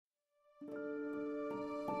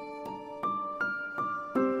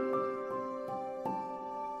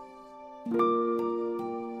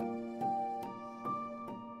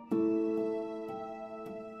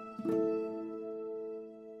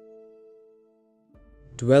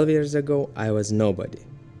12 years ago, I was nobody.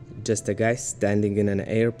 Just a guy standing in an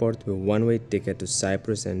airport with one-way ticket to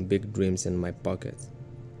Cyprus and big dreams in my pockets.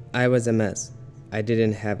 I was a mess. I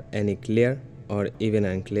didn't have any clear or even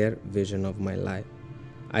unclear vision of my life.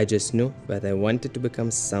 I just knew that I wanted to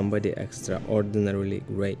become somebody extraordinarily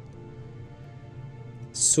great.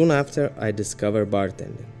 Soon after, I discovered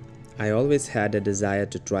bartending. I always had a desire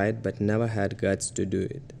to try it but never had guts to do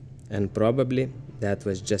it. And probably that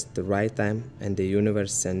was just the right time and the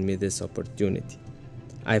universe sent me this opportunity.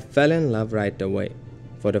 I fell in love right away.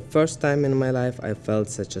 For the first time in my life, I felt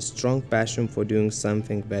such a strong passion for doing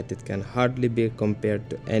something that it can hardly be compared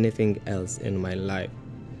to anything else in my life.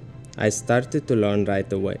 I started to learn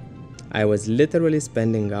right away. I was literally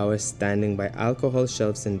spending hours standing by alcohol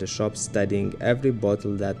shelves in the shop studying every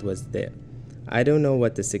bottle that was there. I don't know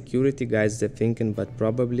what the security guys were thinking, but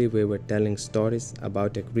probably we were telling stories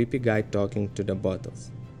about a creepy guy talking to the bottles.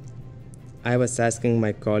 I was asking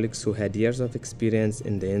my colleagues who had years of experience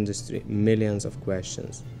in the industry millions of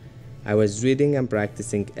questions. I was reading and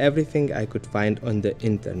practicing everything I could find on the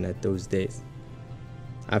internet those days.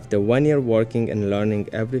 After 1 year working and learning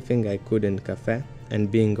everything I could in cafe, and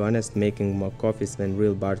being honest, making more coffees than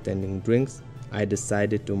real bartending drinks, I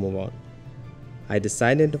decided to move on. I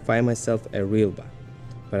decided to find myself a real bar,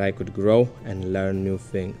 where I could grow and learn new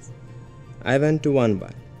things. I went to one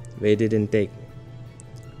bar. They didn't take me.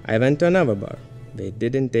 I went to another bar. They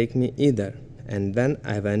didn't take me either. And then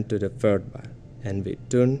I went to the third bar, and they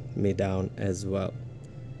turned me down as well.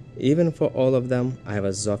 Even for all of them, I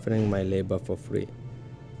was offering my labor for free.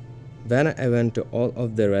 Then I went to all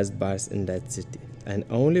of the rest bars in that city, and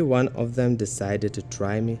only one of them decided to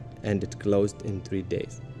try me, and it closed in 3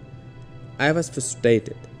 days. I was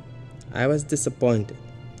frustrated. I was disappointed.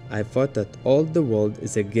 I thought that all the world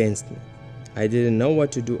is against me. I didn't know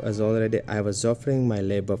what to do as already I was offering my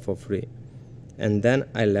labor for free. And then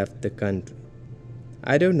I left the country.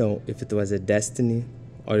 I don't know if it was a destiny,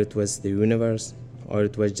 or it was the universe, or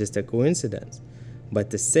it was just a coincidence. But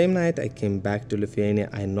the same night I came back to Lithuania,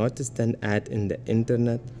 I noticed an ad in the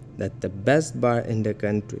internet that the best bar in the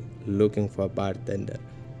country looking for a bartender.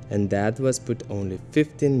 And that was put only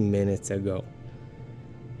 15 minutes ago.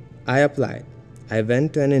 I applied. I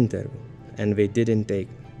went to an interview, and they didn't take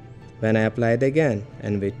me. Then I applied again,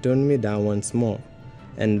 and they turned me down once more.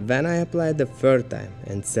 And then I applied the third time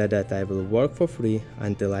and said that I will work for free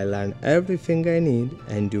until I learn everything I need,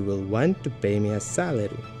 and you will want to pay me a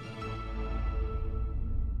salary.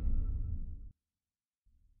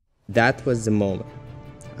 That was the moment.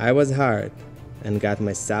 I was hired and got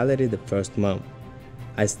my salary the first month.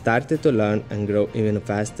 I started to learn and grow even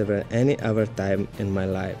faster than any other time in my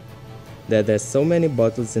life. There were so many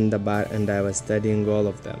bottles in the bar, and I was studying all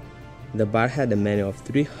of them. The bar had a menu of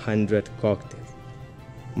 300 cocktails.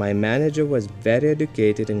 My manager was very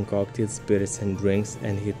educated in cocktail spirits and drinks,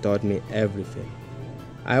 and he taught me everything.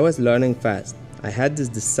 I was learning fast. I had this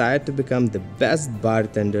desire to become the best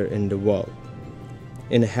bartender in the world.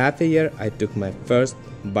 In half a year, I took my first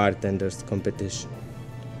bartender's competition.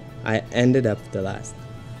 I ended up the last.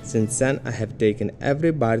 Since then, I have taken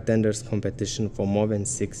every bartender's competition for more than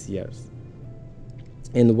 6 years.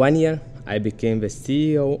 In 1 year, I became the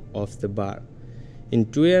CEO of the bar. In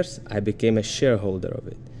 2 years, I became a shareholder of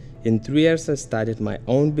it. In 3 years, I started my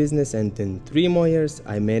own business, and in 3 more years,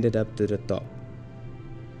 I made it up to the top.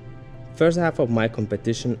 First half of my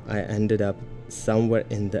competition, I ended up somewhere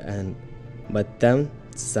in the end. But then,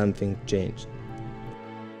 something changed.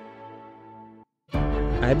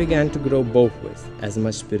 I began to grow both ways, as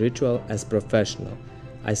much spiritual as professional.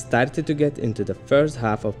 I started to get into the first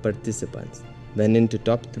half of participants, then into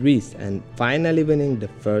top 3s, and finally winning the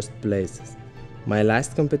first places. My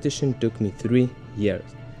last competition took me 3 years.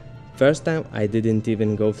 First time I didn't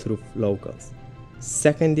even go through locals.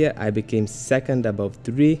 Second year I became second above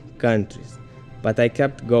 3 countries, but I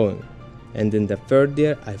kept going. And in the third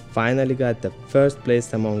year I finally got the first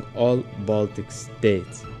place among all Baltic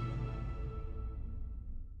states.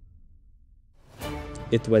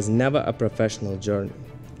 It was never a professional journey.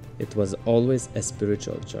 It was always a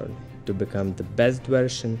spiritual journey to become the best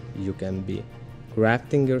version you can be,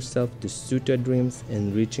 crafting yourself to suit your dreams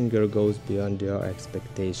and reaching your goals beyond your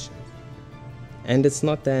expectations. And it's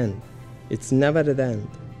not the end. It's never the end.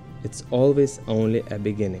 It's always only a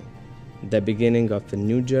beginning. The beginning of a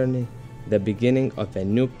new journey, the beginning of a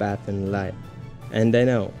new path in life. And I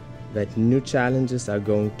know that new challenges are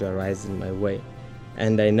going to arise in my way.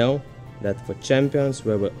 And I know that for champions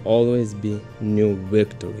there will always be new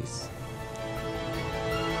victories.